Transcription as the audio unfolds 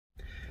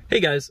Hey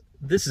guys,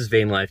 this is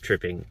Van Life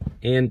Tripping,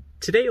 and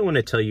today I want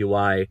to tell you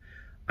why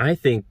I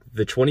think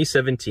the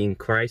 2017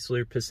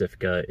 Chrysler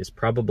Pacifica is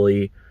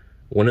probably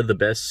one of the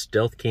best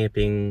stealth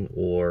camping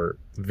or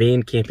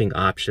van camping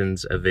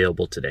options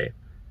available today.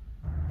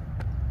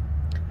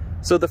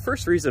 So the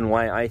first reason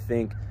why I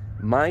think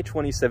my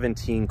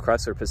 2017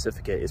 Chrysler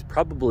Pacifica is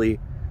probably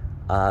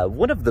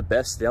one of the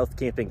best stealth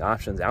camping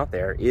options out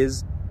there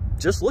is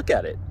just look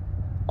at it.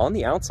 On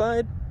the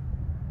outside,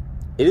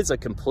 it is a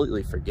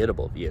completely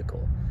forgettable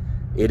vehicle.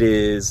 It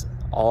is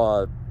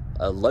a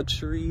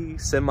luxury,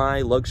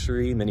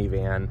 semi-luxury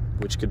minivan,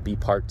 which could be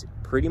parked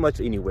pretty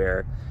much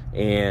anywhere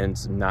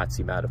and not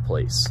seem out of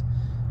place.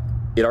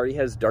 It already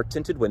has dark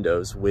tinted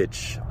windows,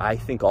 which I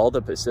think all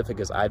the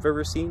Pacificas I've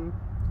ever seen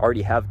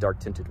already have dark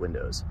tinted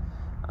windows.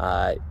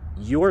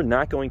 You're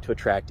not going to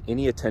attract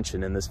any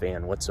attention in this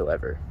van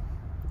whatsoever.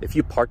 If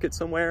you park it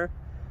somewhere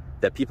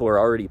that people are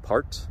already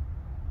parked,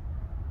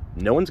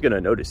 no one's going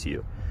to notice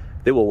you.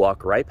 They will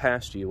walk right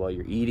past you while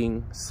you're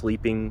eating,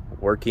 sleeping,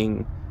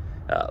 working,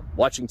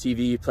 watching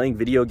TV, playing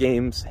video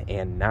games,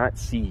 and not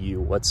see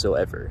you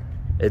whatsoever.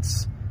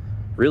 It's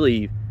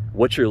really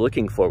what you're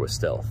looking for with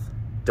stealth.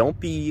 Don't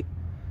be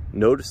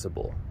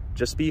noticeable,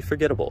 just be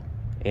forgettable.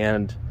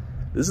 And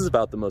this is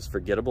about the most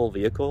forgettable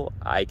vehicle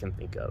I can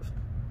think of.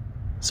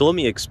 So let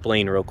me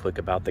explain real quick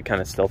about the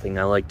kind of stealthing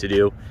I like to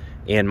do.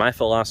 And my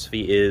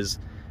philosophy is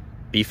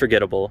be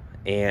forgettable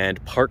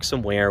and park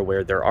somewhere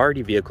where there are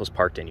already vehicles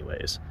parked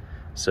anyways.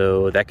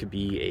 So that could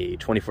be a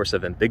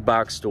 24/7 big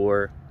box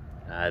store,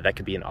 that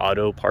could be an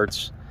auto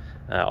parts,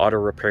 auto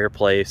repair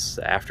place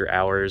after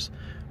hours,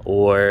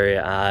 or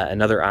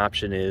another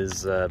option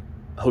is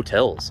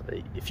hotels.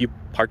 If you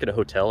park at a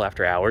hotel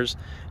after hours,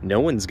 no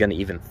one's going to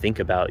even think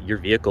about your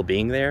vehicle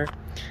being there,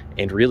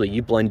 and really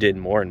you blend in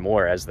more and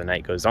more as the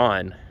night goes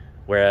on,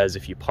 whereas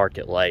if you park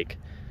at like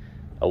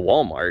a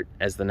Walmart,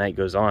 as the night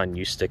goes on,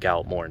 you stick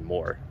out more and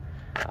more.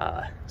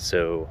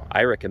 So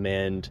I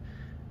recommend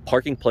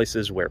parking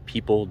places where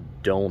people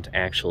don't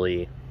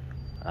actually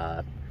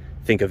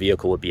think a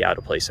vehicle would be out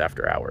of place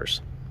after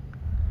hours.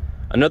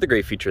 Another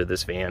great feature of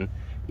this van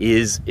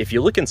is if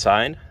you look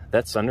inside,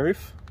 that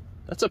sunroof,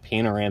 that's a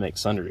panoramic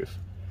sunroof.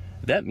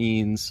 That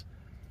means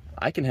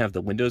I can have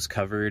the windows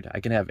covered,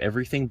 I can have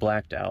everything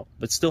blacked out,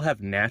 but still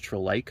have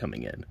natural light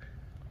coming in.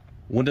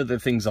 One of the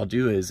things I'll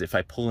do is if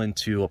I pull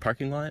into a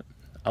parking lot,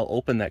 I'll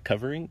open that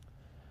covering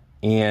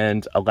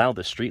and allow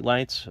the street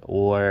lights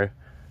or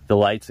the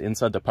lights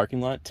inside the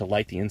parking lot to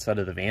light the inside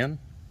of the van,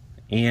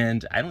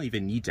 and I don't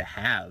even need to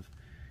have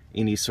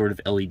any sort of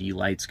LED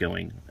lights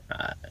going.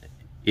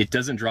 It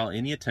doesn't draw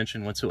any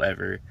attention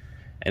whatsoever,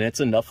 and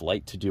it's enough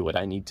light to do what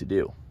I need to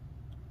do.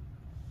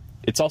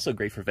 It's also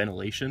great for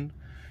ventilation.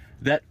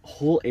 That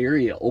whole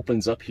area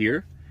opens up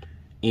here,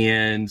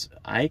 and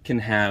I can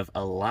have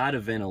a lot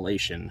of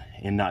ventilation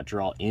and not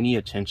draw any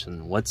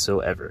attention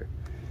whatsoever.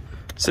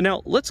 So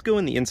now let's go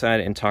in the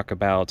inside and talk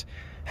about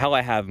how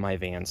I have my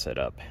van set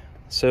up.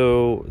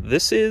 So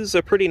this is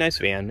a pretty nice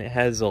van. It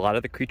has a lot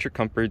of the creature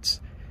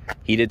comforts,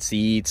 heated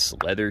seats,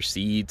 leather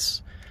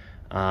seats,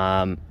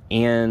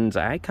 and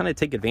I kind of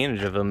take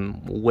advantage of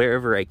them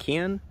wherever I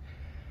can.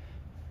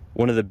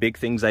 One of the big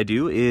things I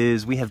do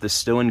is we have the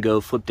stow and go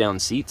flip down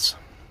seats.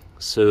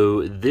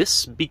 So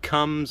this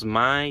becomes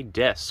my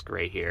desk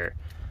right here.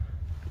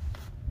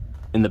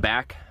 In the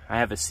back, I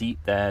have a seat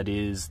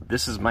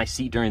this is my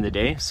seat during the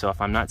day. So if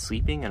I'm not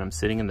sleeping and I'm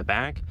sitting in the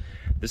back,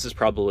 this is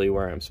probably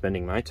where I'm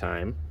spending my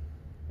time.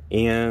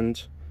 And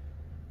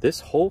this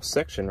whole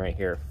section right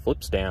here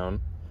flips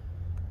down.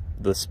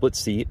 The split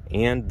seat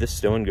and this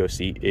stow and go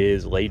seat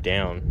is laid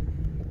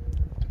down.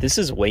 This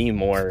is way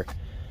more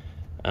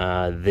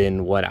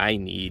than what I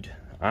need.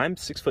 I'm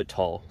 6 foot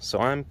tall, so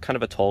I'm kind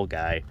of a tall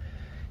guy.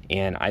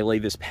 And I lay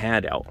this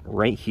pad out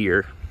right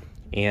here,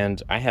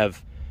 and I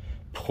have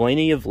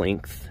plenty of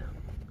length.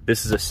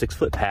 This is a 6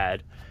 foot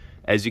pad.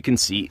 As you can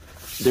see,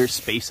 there's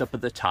space up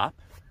at the top.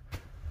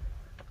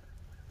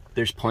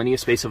 There's plenty of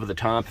space over the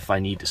top if I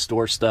need to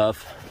store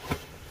stuff.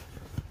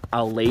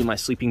 I'll lay my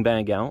sleeping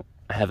bag out.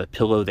 I have a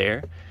pillow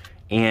there,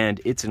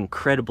 and it's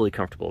incredibly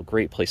comfortable.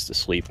 Great place to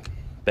sleep.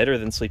 Better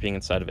than sleeping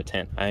inside of a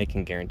tent, I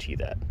can guarantee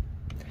that.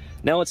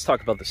 Now let's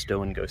talk about the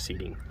stow and go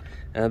seating.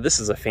 This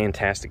is a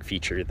fantastic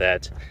feature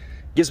that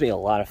gives me a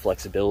lot of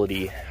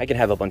flexibility. I can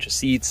have a bunch of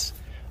seats,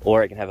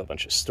 or I can have a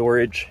bunch of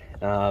storage.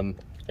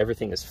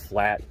 Everything is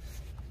flat.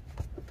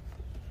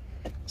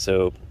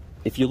 So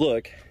if you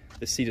look,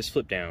 the seat is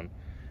flipped down,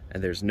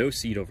 and there's no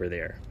seat over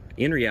there.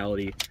 In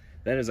reality,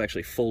 that is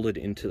actually folded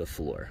into the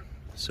floor.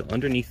 So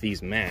underneath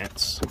these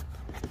mats,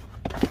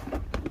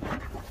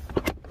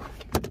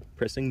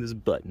 pressing this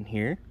button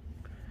here,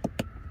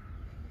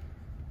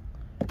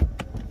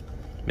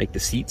 make the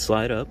seat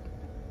slide up.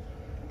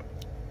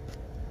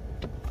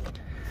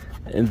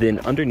 And then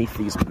underneath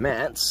these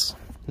mats,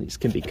 these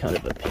can be kind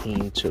of a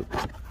pain to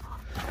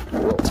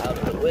roll out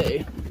of the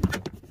way.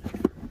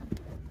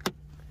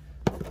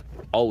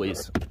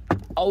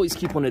 Always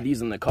keep one of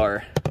these in the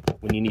car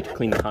when you need to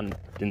clean the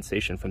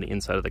condensation from the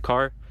inside of the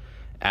car.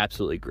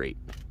 Absolutely great.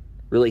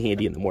 Really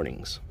handy in the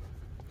mornings.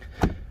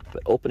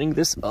 But opening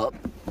this up,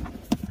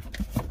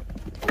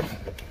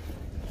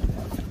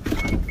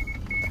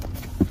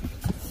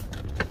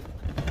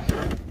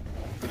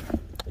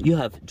 you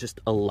have just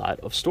a lot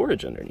of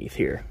storage underneath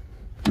here.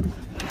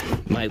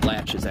 My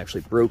latch is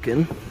actually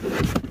broken.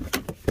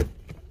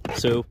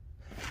 So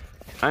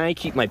I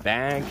keep my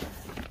bag.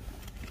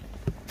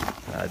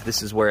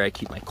 This is where I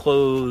keep my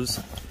clothes,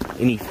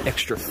 any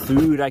extra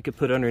food I could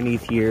put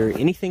underneath here,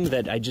 anything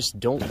that I just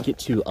don't get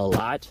to a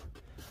lot,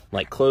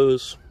 like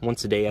clothes.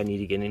 Once a day I need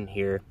to get in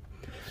here.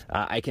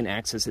 I can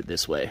access it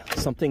this way.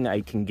 Something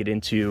I can get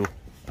into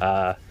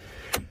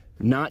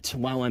not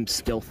while I'm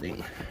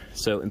stealthing.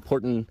 So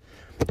important,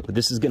 but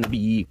this is going to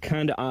be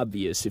kind of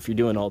obvious. If you're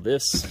doing all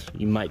this,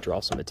 you might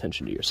draw some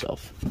attention to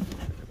yourself.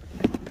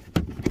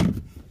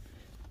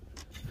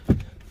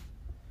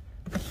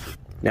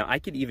 Now, I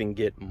could even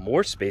get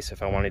more space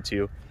if I wanted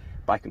to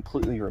by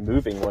completely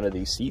removing one of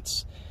these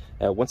seats.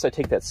 Once I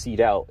take that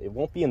seat out, it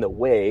won't be in the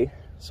way,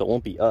 so it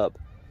won't be up.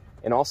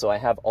 And also, I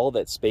have all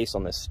that space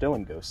on the stow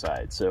and go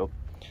side. So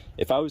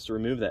if I was to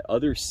remove that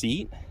other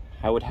seat,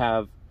 I would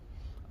have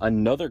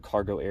another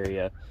cargo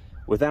area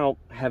without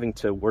having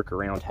to work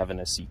around having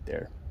a seat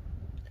there.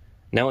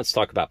 Now let's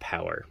talk about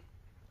power.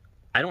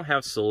 I don't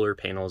have solar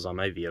panels on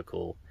my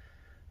vehicle.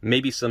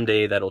 Maybe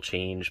someday that'll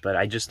change, but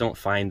I just don't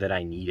find that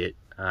I need it.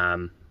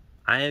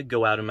 I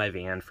go out in my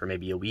van for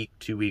maybe a week,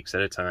 2 weeks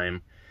at a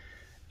time,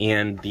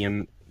 and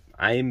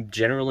I'm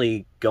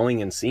generally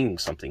going and seeing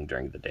something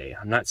during the day.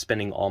 I'm not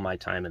spending all my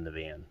time in the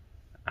van.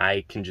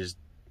 I can just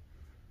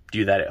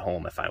do that at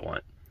home if I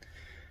want.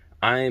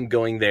 I'm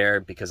going there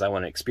because I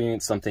want to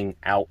experience something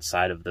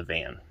outside of the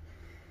van.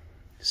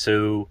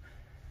 So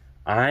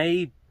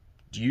I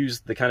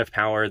use the kind of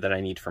power that I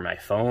need for my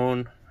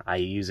phone. I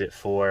use it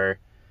for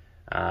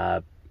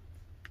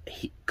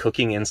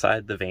cooking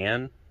inside the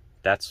van.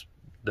 That's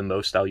the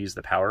most I'll use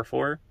the power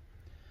for.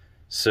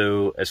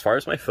 So as far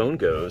as my phone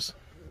goes,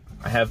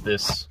 I have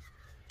this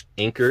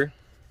Anker.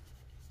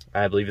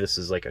 I believe this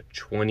is like a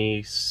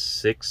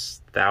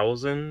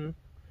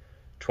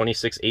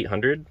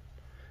 26,800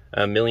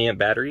 milliamp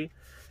battery.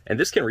 And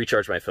this can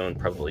recharge my phone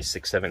probably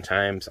 6-7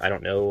 times. I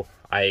don't know.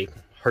 I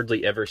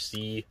hardly ever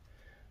see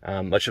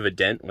much of a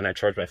dent when I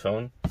charge my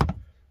phone.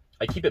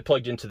 I keep it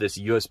plugged into this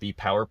USB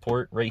power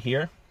port right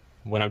here.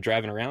 When I'm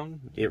driving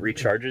around, it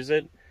recharges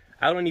it.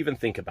 I don't even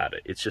think about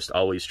it. It's just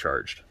always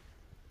charged.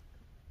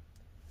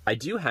 I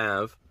do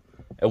have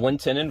a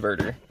 110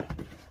 inverter.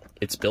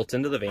 It's built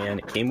into the van.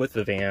 It came with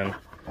the van.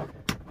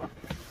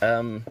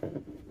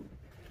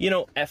 You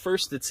know, at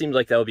first it seemed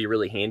like that would be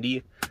really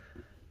handy,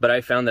 but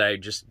I found that I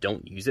just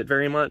don't use it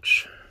very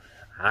much.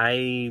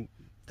 The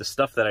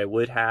stuff that I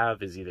would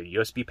have is either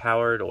USB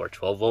powered or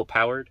 12 volt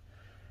powered.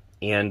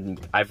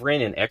 And I've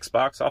ran an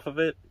Xbox off of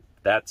it.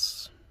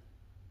 That's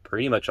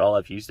pretty much all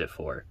I've used it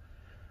for.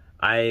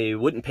 I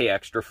wouldn't pay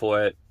extra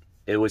for it.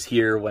 It was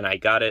here when I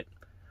got it.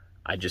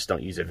 I just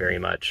don't use it very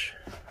much.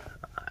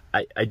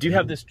 I do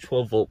have this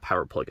 12 volt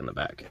power plug in the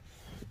back.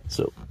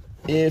 So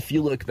if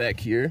you look back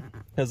here, it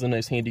has a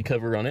nice handy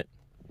cover on it.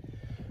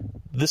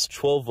 This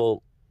 12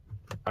 volt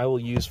I will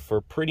use for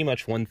pretty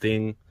much one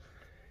thing,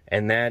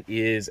 and that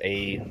is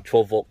a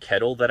 12 volt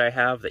kettle that I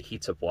have that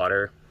heats up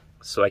water.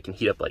 So I can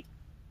heat up like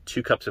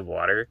 2 cups of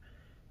water.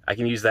 I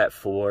can use that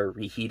for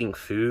reheating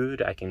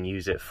food. I can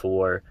use it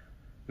for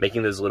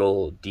making those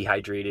little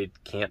dehydrated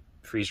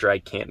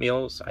freeze-dried camp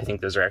meals. I think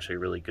those are actually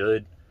really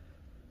good.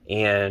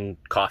 And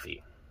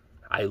coffee.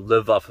 I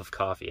live off of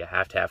coffee. I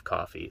have to have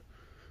coffee.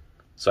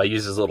 So I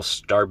use these little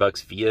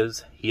Starbucks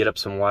Vias, heat up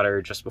some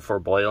water just before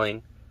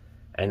boiling,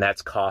 and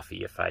that's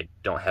coffee if I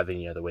don't have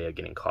any other way of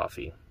getting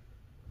coffee.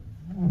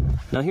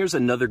 Now here's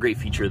another great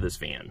feature of this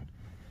van.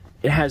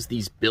 It has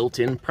these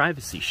built-in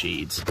privacy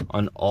shades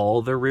on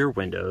all the rear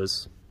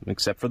windows,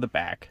 except for the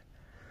back.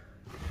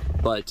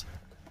 But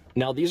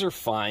now these are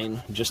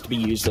fine just to be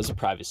used as a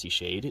privacy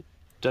shade. It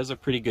does a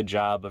pretty good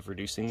job of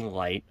reducing the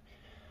light.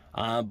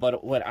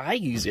 But what I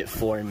use it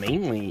for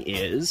mainly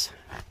is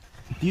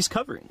these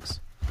coverings.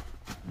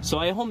 So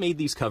I homemade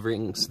these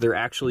coverings. They're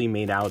actually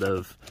made out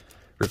of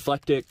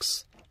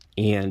Reflectix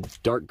and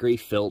dark gray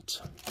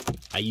felt.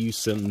 I use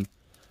some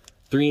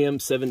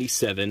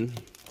 3M77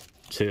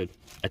 to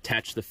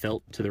attach the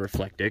felt to the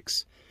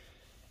Reflectix.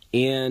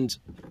 And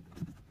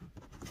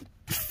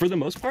for the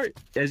most part,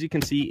 as you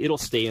can see, it'll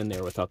stay in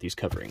there without these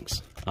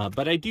coverings.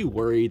 But I do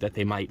worry that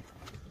they might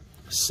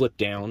slip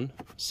down.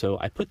 So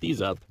I put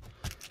these up,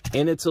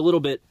 and it's a little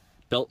bit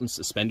belt and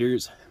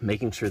suspenders,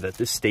 making sure that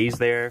this stays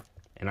there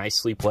and I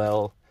sleep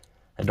well.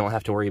 I don't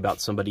have to worry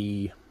about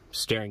somebody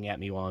staring at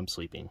me while I'm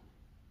sleeping.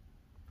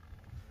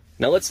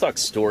 Now let's talk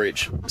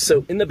storage.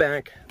 So in the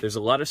back, there's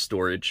a lot of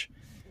storage.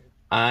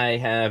 I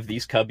have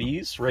these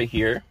cubbies right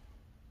here,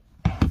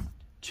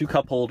 2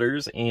 cup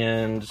holders,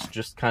 and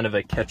just kind of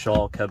a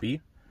catch-all cubby.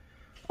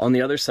 On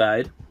the other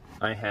side,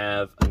 I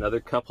have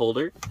another cup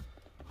holder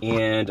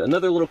and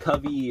another little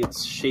cubby.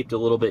 It's shaped a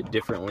little bit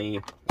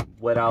differently.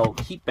 What I'll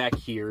keep back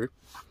here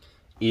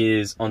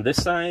is on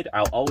this side,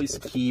 I'll always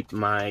keep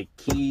my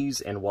keys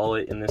and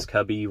wallet in this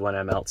cubby when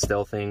I'm out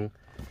stealthing.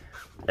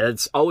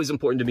 It's always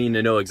important to me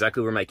to know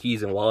exactly where my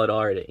keys and wallet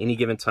are at any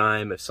given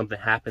time. If something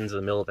happens in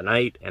the middle of the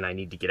night and I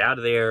need to get out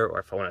of there, or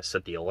if I want to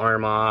set the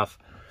alarm off,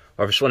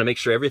 or if I just want to make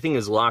sure everything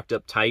is locked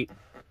up tight,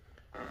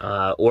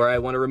 or I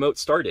want to remote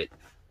start it,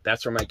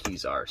 that's where my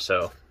keys are.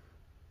 So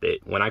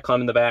when I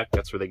climb in the back,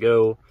 that's where they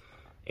go,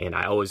 and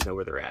I always know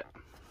where they're at.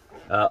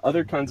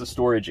 Other kinds of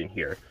storage in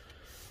here.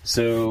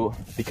 So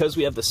because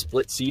we have the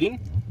split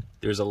seating,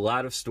 there's a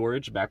lot of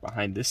storage back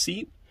behind this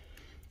seat.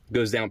 It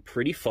goes down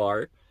pretty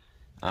far.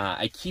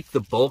 I keep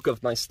the bulk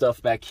of my stuff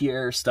back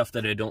here. Stuff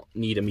that I don't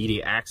need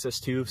immediate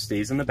access to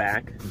stays in the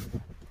back.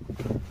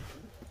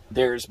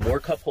 There's more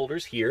cup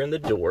holders here in the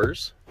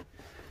doors.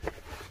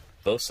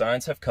 Both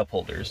sides have cup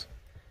holders.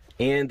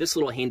 And this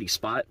little handy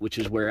spot, which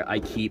is where I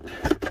keep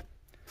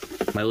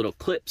my little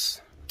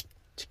clips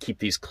to keep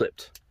these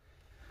clipped.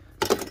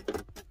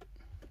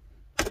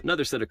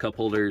 Another set of cup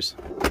holders.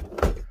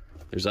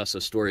 There's also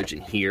storage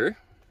in here.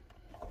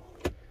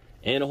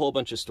 And a whole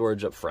bunch of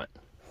storage up front.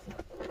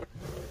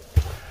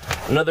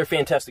 Another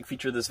fantastic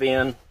feature of this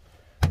van,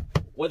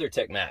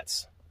 WeatherTech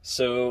mats.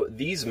 So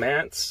these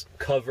mats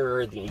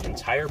cover the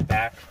entire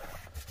back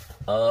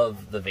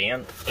of the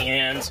van,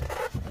 and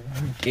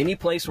any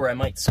place where I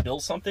might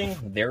spill something,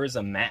 there is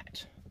a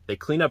mat. They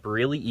clean up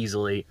really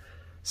easily.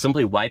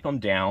 Simply wipe them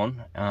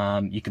down.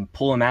 You can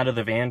pull them out of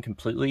the van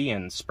completely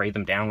and spray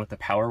them down with a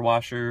power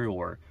washer,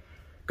 or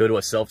go to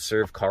a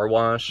self-serve car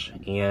wash,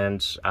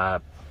 and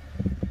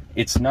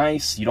it's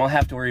nice. You don't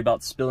have to worry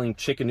about spilling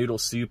chicken noodle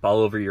soup all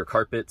over your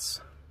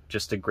carpets.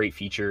 Just a great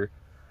feature.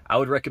 I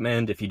would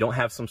recommend, if you don't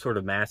have some sort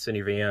of mats in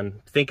your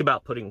van, think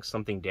about putting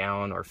something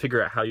down, or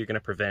figure out how you're going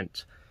to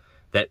prevent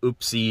that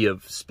oopsie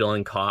of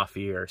spilling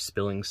coffee or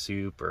spilling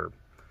soup or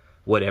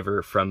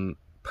whatever from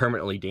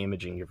permanently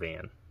damaging your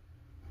van.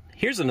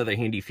 Here's another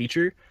handy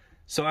feature.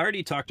 So I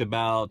already talked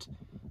about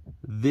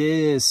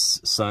this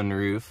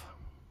sunroof,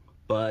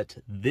 but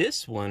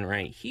this one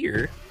right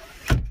here,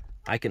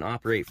 I can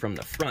operate from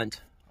the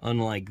front.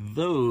 Unlike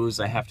those,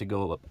 I have to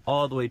go up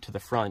all the way to the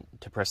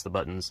front to press the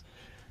buttons.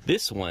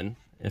 This one,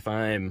 if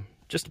I'm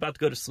just about to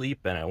go to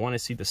sleep and I want to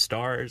see the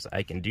stars,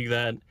 I can do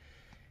that.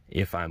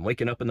 If I'm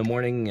waking up in the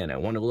morning and I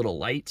want a little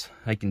light,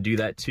 I can do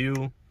that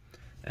too.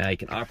 I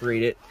can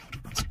operate it.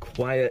 It's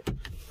quiet,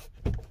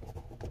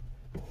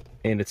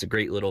 and it's a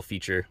great little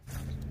feature.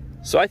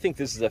 So I think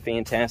this is a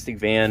fantastic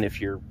van if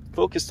you're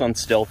focused on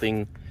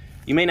stealthing.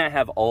 You may not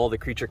have all the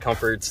creature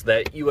comforts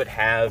that you would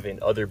have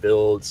in other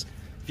builds.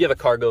 If you have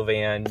a cargo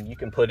van, you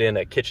can put in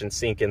a kitchen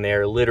sink in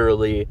there,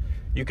 literally.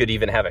 You could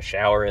even have a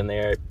shower in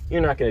there.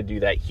 You're not going to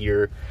do that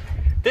here.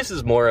 This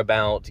is more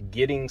about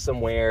getting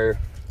somewhere,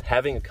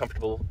 having a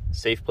comfortable,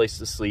 safe place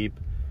to sleep,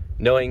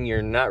 knowing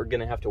you're not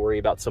going to have to worry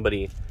about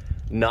somebody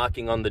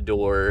knocking on the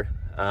door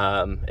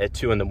at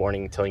 2 in the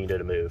morning telling you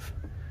to move.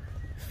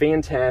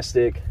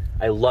 Fantastic.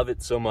 I love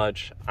it so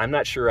much. I'm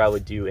not sure I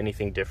would do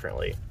anything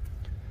differently.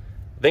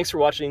 Thanks for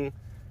watching.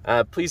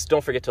 Please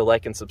don't forget to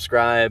like and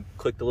subscribe.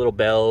 Click the little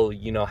bell.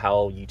 You know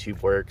how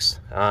YouTube works.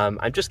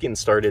 I'm just getting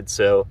started,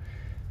 so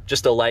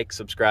just a like,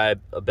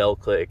 subscribe, a bell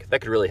click, that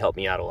could really help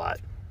me out a lot.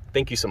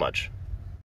 Thank you so much.